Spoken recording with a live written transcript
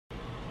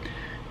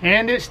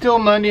and it's still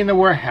Monday in the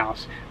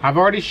warehouse. I've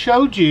already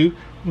showed you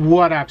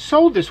what I've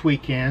sold this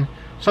weekend,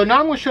 so now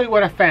I'm going to show you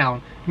what I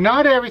found.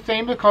 Not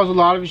everything, because a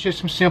lot of it's just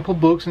some simple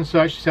books and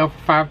such sell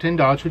for $5 or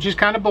 $10, which is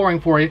kind of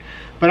boring for you,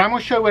 but I'm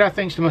going to show you what I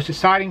think is the most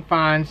exciting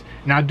finds,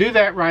 and I'll do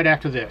that right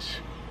after this.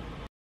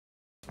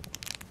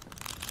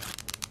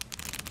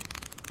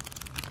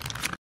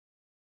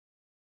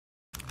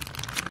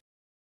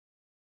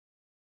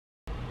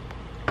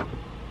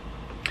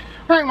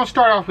 Alright, I'm going to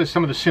start off with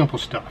some of the simple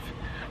stuff.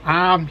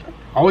 I'm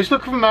always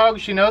looking for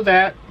mugs, you know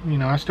that. You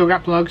know, I still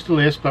got mugs to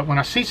list, but when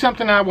I see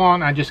something I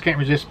want, I just can't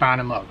resist buying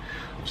a mug.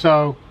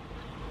 So,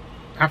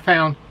 I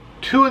found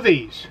 2 of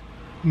these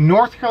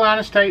North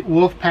Carolina State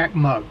Wolfpack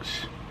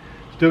mugs.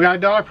 Still got a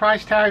 $1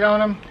 price tag on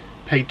them.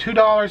 Paid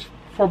 $2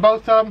 for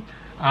both of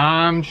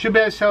them. Should be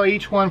able to sell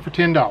each one for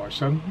 $10.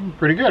 So,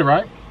 pretty good,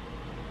 right?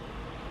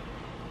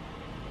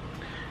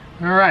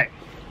 Alright.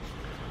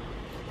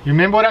 You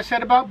remember what I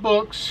said about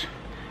books?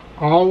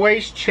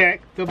 Always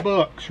check the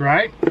books,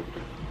 right?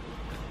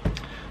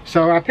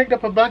 So I picked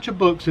up a bunch of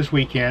books this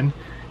weekend,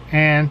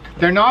 and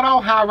they're not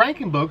all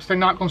high-ranking books. They're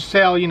not going to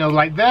sell, you know,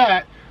 like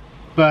that,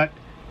 but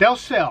they'll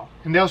sell,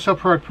 and they'll sell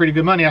for pretty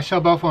good money. I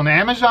sell both on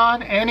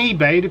Amazon and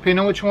eBay, depending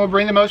on which one will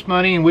bring the most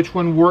money and which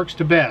one works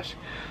the best.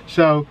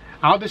 So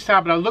I'll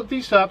decide, but I looked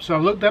these up, so I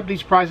looked up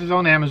these prices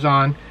on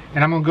Amazon,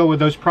 and I'm going to go with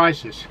those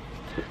prices.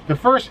 The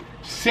first,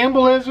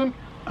 Symbolism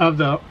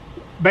of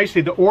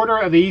basically the Order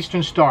of the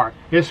Eastern Star.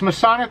 It's a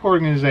Masonic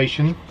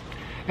organization,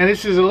 and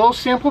this is a little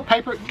simple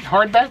paper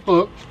hardback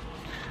book.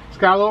 It's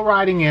got a little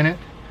writing in it,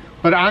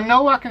 but I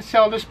know I can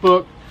sell this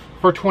book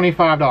for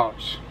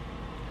 $25.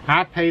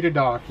 I paid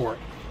 $1 for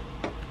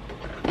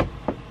it.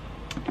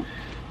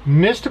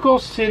 Mystical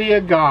City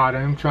of God.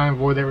 I'm trying to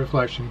avoid that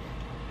reflection.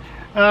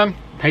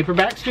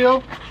 Paperback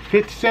still,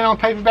 50 cents on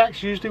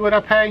paperbacks, usually what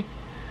I pay.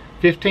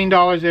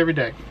 $15 every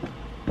day.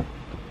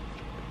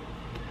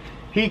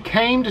 He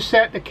Came to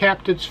Set the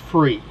Captives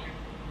Free.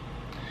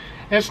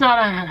 It's not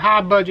a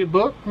high budget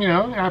book, you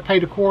know. I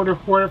paid a quarter,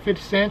 50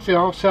 cents.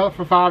 I'll sell it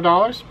for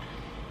 $5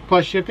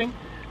 plus shipping.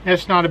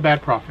 That's not a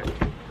bad profit.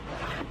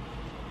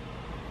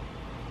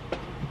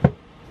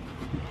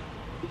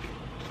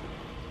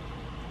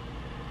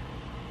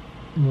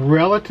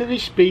 Relatively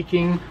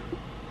Speaking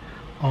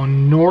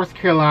on North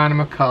Carolina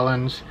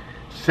McCullens,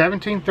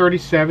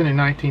 1737 and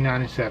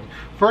 1997.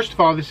 First of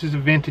all, this is a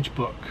vintage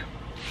book.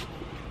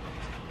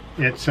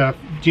 It's a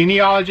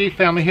genealogy,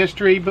 family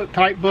history book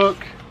type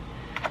book,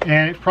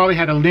 and it probably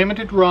had a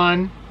limited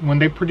run when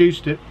they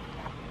produced it,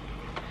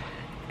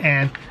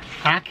 and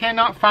I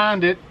cannot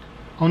find it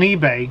on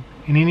eBay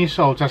in any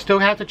solds. I still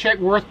have to check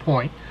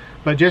WorthPoint,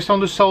 but just on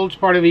the solds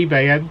part of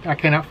eBay, I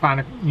cannot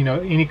find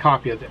any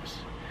copy of this.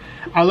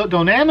 I looked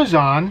on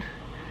Amazon,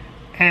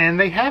 and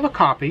they have a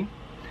copy,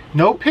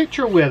 no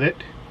picture with it,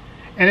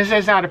 and it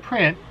says out of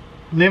print,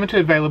 limited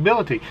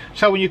availability.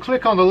 So when you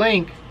click on the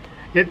link,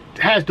 it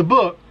has the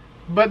book,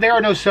 but there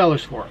are no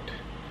sellers for it.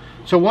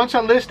 So once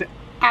I list it,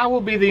 I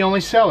will be the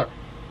only seller.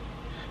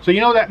 So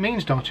you know what that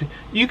means, don't you?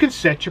 You can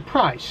set your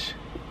price.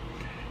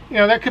 You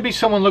know, there could be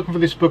someone looking for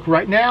this book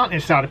right now, and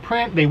it's out of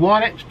print, they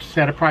want it,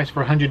 set a price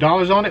for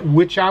 $100 on it,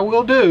 which I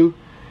will do.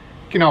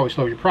 You can always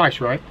lower your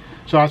price, right?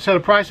 So I'll set a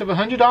price of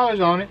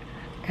 $100 on it,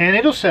 and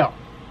it'll sell.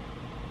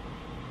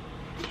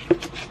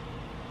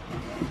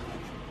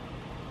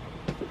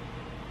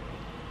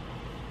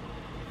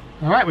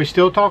 Alright, we're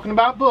still talking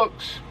about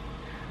books.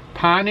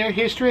 Pioneer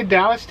History of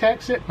Dallas,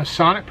 Texas,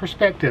 Masonic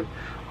Perspective.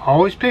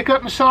 Always pick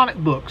up Masonic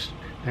books.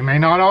 They may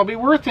not all be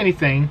worth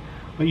anything,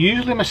 but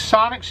usually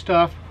Masonic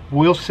stuff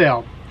will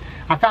sell.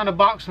 I found a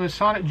box of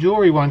Masonic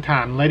jewelry one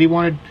time. The lady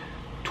wanted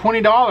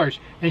 $20,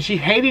 and she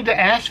hated to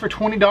ask for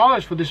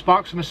 $20 for this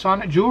box of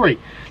Masonic jewelry.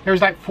 There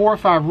was like 4 or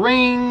 5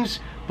 rings,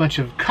 a bunch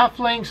of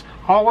cufflinks,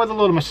 all with a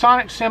little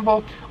Masonic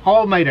symbol,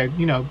 all made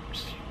of,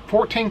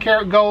 14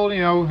 karat gold,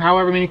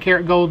 however many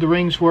karat gold the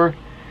rings were.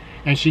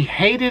 And she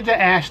hated to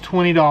ask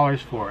 $20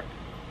 for it.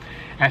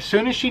 As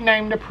soon as she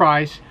named the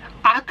price,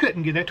 I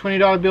couldn't get that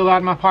 $20 bill out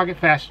of my pocket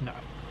fast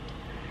enough.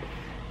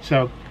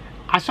 So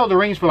I sold the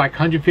rings for like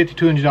 $150,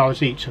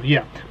 $200 each. So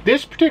yeah,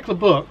 this particular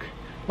book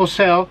will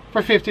sell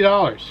for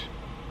 $50.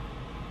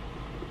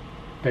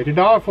 Paid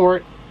 $1 for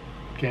it.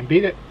 Can't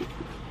beat it.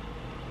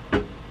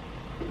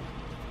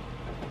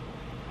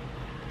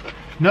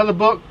 Another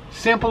book,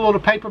 simple little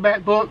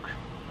paperback book.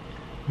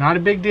 Not a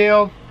big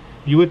deal.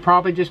 You would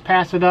probably just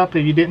pass it up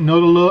if you didn't know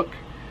to look.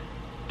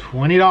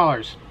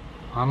 $20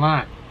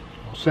 online.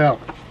 Will sell.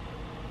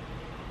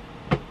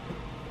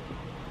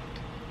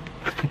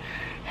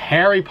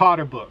 Harry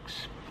Potter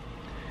books.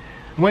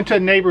 I went to a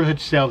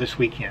neighborhood sale this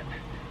weekend,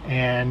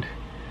 and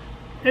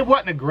it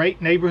wasn't a great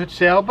neighborhood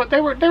sale, but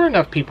there were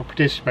enough people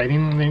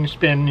participating. And then you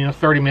spend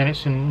 30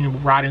 minutes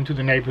and ride into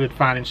the neighborhood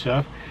finding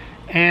stuff,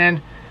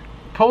 and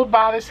pulled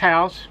by this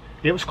house.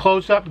 It was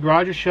closed up, the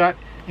garage was shut,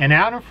 and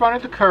out in front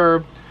of the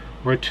curb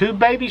were 2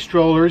 baby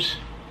strollers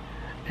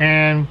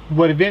and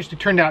what eventually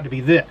turned out to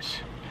be this.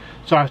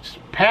 So I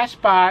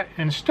passed by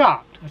and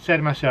stopped. I said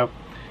to myself,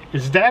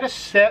 is that a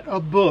set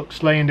of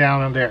books laying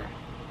down on there?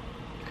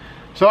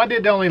 So I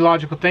did the only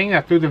logical thing.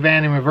 I threw the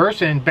van in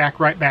reverse and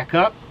right back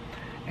up.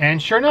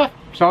 And sure enough,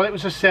 saw it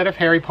was a set of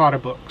Harry Potter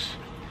books.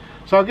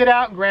 So I'll get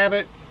out and grab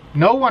it.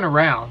 No one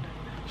around.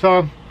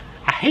 So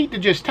I hate to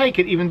just take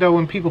it, even though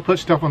when people put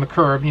stuff on the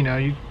curb, you know,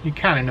 you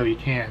kind of know you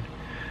can.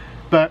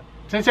 But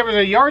since there was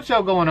a yard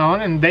sale going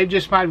on, and they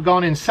just might have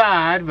gone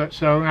inside, but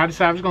so I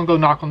decided I was going to go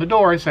knock on the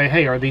door and say,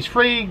 hey, are these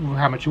free?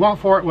 How much you want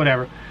for it?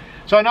 Whatever.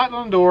 So I knocked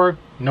on the door.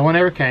 No one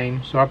ever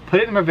came. So I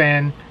put it in my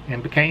van,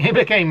 and it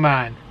became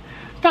mine.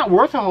 It's not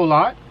worth a whole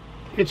lot.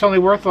 It's only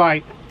worth,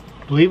 like,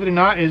 believe it or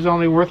not, it's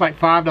only worth like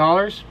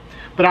 $5.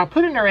 But I'll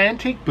put it in their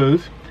antique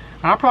booth.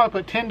 I'll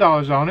probably put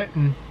 $10 on it,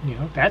 and you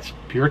know, that's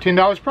pure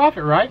 $10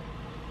 profit, right?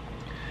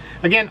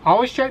 Again,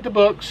 always check the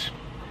books,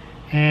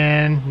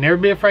 and never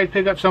be afraid to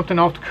pick up something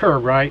off the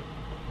curb, right?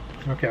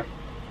 Okay.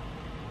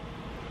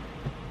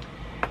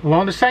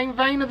 Along the same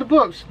vein of the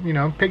books, you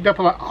know, picked up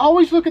a lot.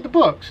 Always look at the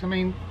books. I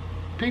mean,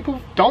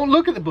 people don't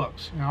look at the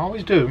books. I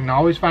always do, and I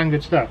always find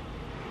good stuff.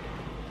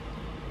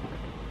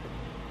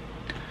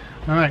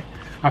 All right,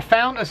 I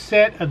found a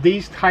set of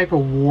these type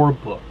of war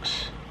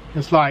books.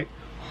 It's like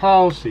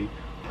Halsey,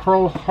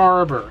 Pearl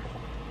Harbor,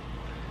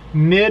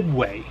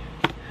 Midway,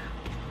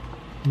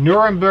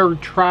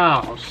 Nuremberg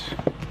Trials,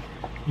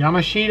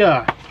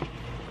 Yamashita,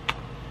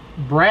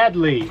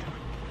 Bradley,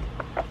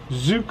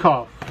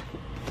 Zukov,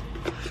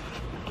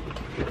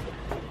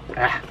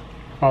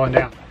 falling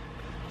down,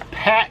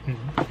 Patton,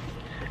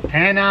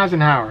 and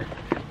Eisenhower.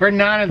 There are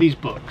 9 of these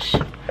books.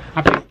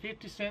 I paid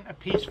 50 cents a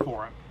piece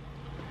for them.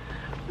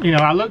 You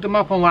know, I looked them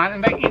up online,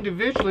 and they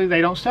individually,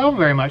 they don't sell them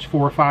very much, $4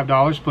 or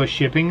 $5 plus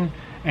shipping.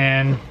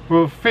 And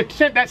well, 50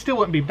 cents, that still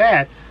wouldn't be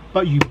bad.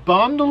 But you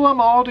bundle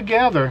them all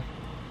together,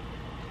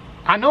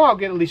 I know I'll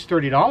get at least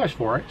 $30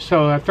 for it.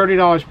 So a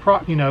 $30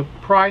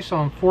 price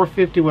on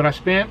 $4.50 what I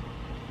spent.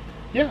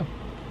 Yeah,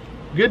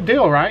 good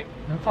deal, right?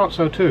 I thought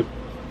so too.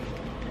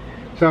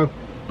 So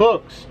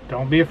books,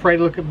 don't be afraid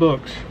to look at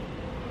books.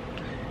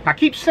 I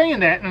keep saying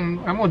that, and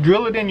I'm gonna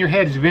drill it in your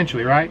heads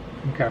eventually, right?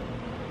 Okay.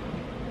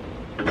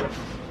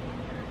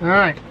 All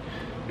right,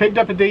 picked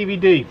up a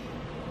DVD.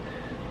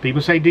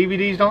 People say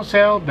DVDs don't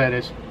sell. That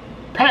is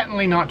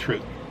patently not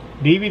true.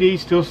 DVDs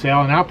still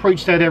sell, and I'll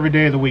preach that every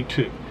day of the week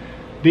too.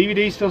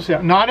 DVDs still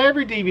sell. Not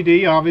every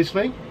DVD,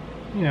 obviously.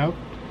 You know,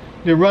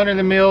 the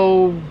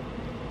run-of-the-mill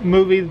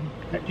movie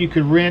that you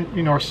could rent,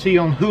 you know, or see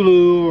on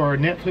Hulu or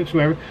Netflix,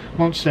 whatever,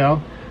 won't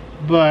sell.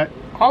 But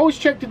always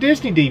check the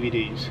Disney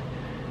DVDs.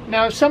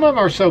 Now, some of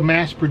them are so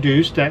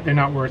mass-produced that they're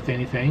not worth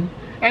anything.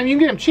 And you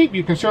can get them cheap.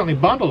 You can certainly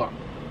bundle them,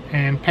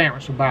 and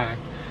parents will buy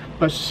them.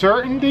 But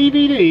certain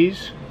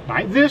DVDs,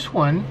 like this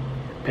one,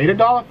 paid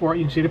 $1 for it.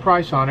 You can see the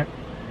price on it.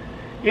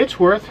 It's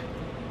worth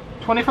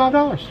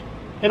 $25.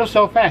 It'll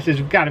sell fast.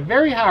 It's got a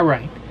very high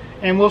rank,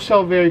 and will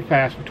sell very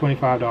fast for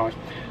 $25.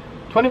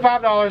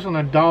 $25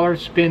 on $1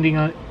 spending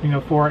on, you know,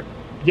 for it.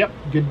 Yep,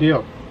 good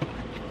deal.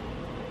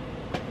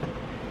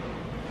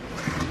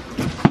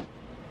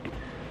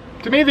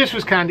 To me, this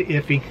was kind of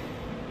iffy.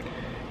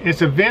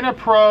 It's a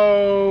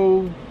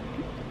Venapro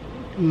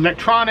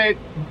electronic,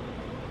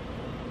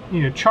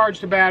 you know, charge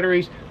the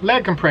batteries,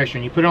 leg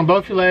compression. You put it on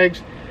both your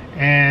legs,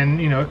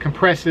 and you know, it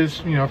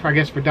compresses, you know, I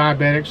guess for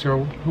diabetics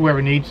or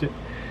whoever needs it.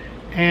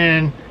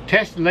 And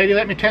the lady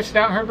let me test it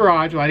out in her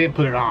garage. Well, I didn't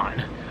put it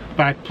on,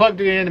 but I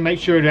plugged it in to make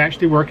sure it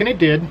actually worked, and it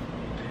did.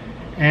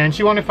 And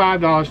she wanted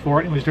 $5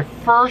 for it. It was the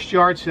first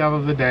yard sale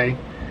of the day,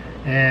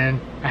 and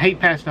I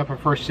hate passing up a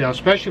first sale,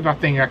 especially if I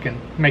think I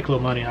can make a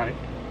little money on it.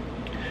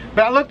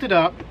 But I looked it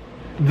up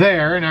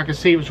there, and I could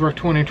see it was worth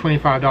 $20 or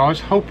 $25,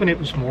 hoping it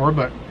was more.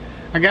 But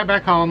I got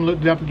back home,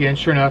 looked it up again.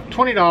 Sure enough,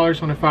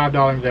 $20 on a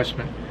 $5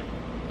 investment.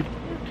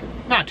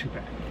 Not too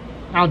bad.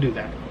 I'll do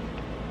that.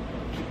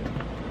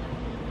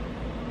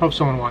 Hope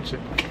someone wants it.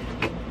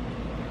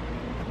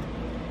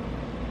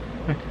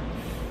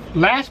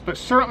 Last but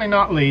certainly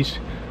not least,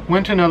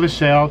 went to another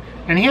sale,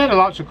 and he had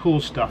lots of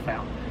cool stuff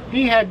out.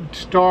 He had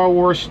Star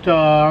Wars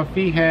stuff,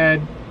 he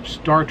had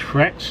Star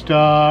Trek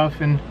stuff,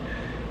 and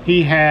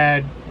he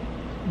had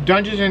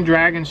Dungeons and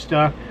Dragons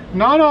stuff.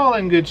 Not all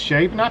in good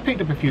shape, and I picked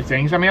up a few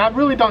things. I mean, I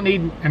really don't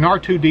need an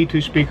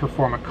R2-D2 speaker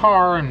for my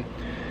car, and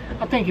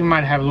I think he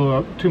might have a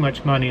little too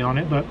much money on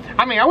it. But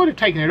I mean, I would have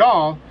taken it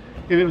all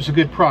if it was a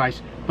good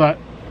price. But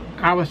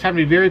I was having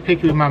to be very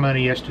picky with my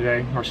money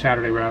yesterday, or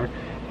Saturday rather,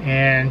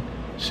 and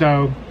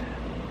so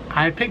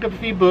I picked up a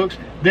few books.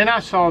 Then I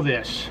saw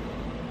this.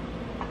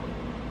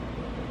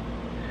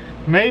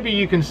 Maybe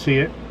you can see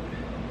it,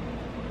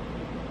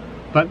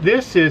 but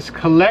this is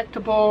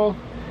collectible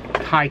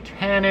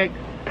Titanic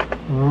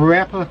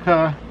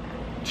replica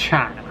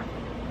china,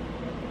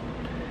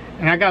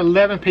 and I got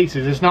 11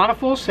 pieces. It's not a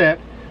full set.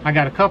 I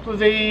got a couple of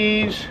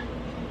these,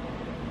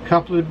 a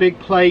couple of the big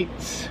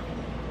plates,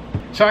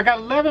 so I got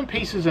 11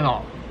 pieces in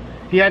all.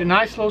 He had a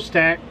nice little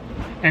stack,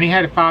 and he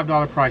had a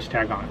 $5 price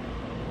tag on it.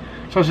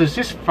 So is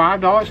this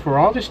 $5 for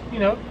all this, you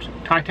know,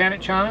 Titanic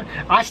china?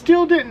 I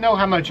still didn't know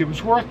how much it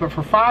was worth, but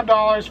for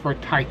 $5 for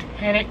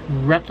Titanic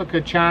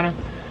replica china,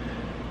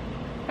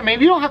 I mean,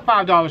 if you don't have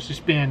 $5 to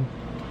spend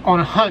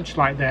on a hunch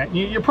like that,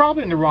 you're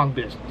probably in the wrong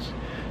business.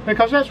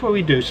 because that's what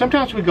we do.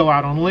 Sometimes we go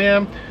out on a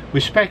limb, we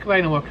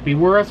speculate on what could be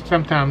worth.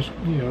 Sometimes,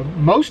 you know,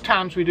 most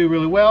times we do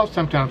really well,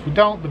 sometimes we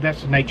don't, but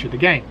that's the nature of the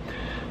game.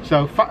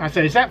 So I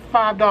said, is that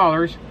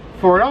 $5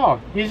 for it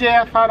all? He said,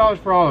 yeah, $5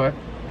 for all of it.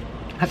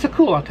 I said,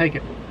 cool, I'll take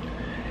it.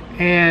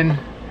 And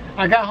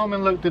I got home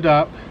and looked it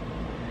up,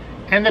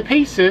 and the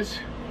pieces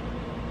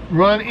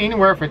run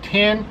anywhere from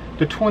 $10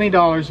 to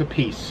 $20 a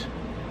piece,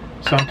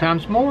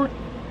 sometimes more.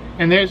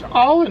 And there's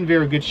all in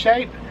very good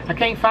shape. I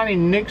can't find any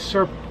nicks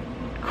or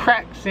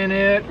cracks in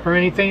it or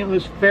anything. It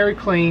looks very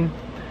clean.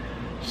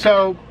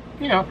 So,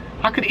 you know,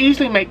 I could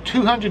easily make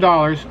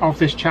 $200 off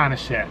this china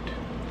set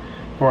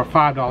for a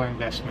 $5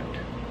 investment.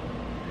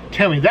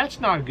 Tell me that's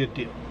not a good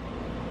deal.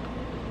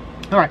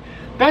 All right,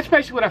 that's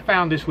basically what I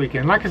found this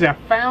weekend. Like I said,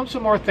 I found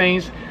some more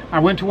things. I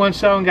went to one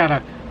sale and got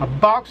a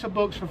box of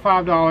books for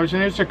 $5,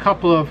 and there's a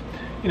couple of,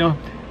 you know,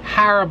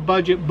 higher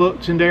budget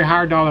books in there,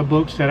 higher dollar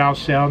books that I'll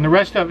sell, and the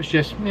rest of it's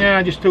just, yeah,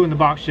 I just threw in the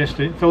box just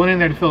to throw it in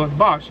there to fill up the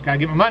box. You gotta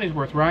get my money's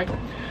worth, right?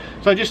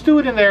 So I just threw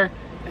it in there,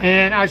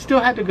 and I still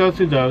had to go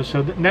through those,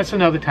 so that's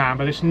another time,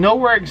 but it's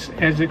nowhere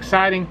as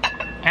exciting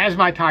as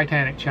my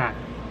Titanic china.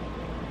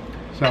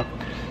 So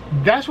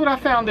that's what I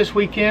found this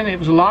weekend. It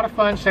was a lot of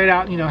fun. Stayed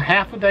out, you know,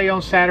 half a day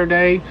on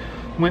Saturday,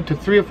 went to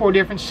 3 or 4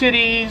 different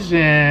cities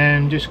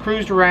and just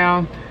cruised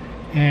around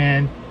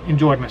and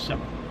enjoyed myself.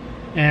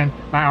 And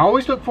I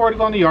always look forward to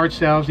going to yard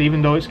sales,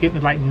 even though it's getting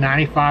to like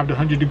 95 to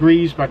 100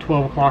 degrees by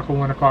 12 o'clock or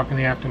 1 o'clock in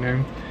the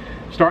afternoon.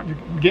 Starting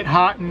to get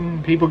hot,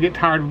 and people get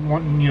tired of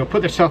wanting, you know,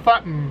 put themselves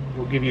up, and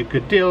we'll give you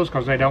good deals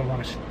because they don't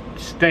want to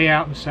stay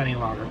out in the sun any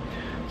longer.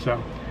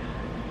 So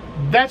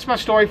that's my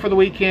story for the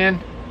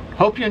weekend.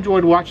 Hope you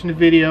enjoyed watching the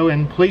video,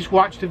 and please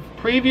watch the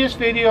previous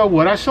video,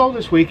 what I sold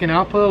this week, and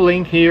I'll put a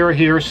link here or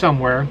here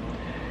somewhere.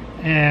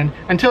 And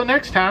until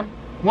next time,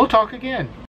 we'll talk again.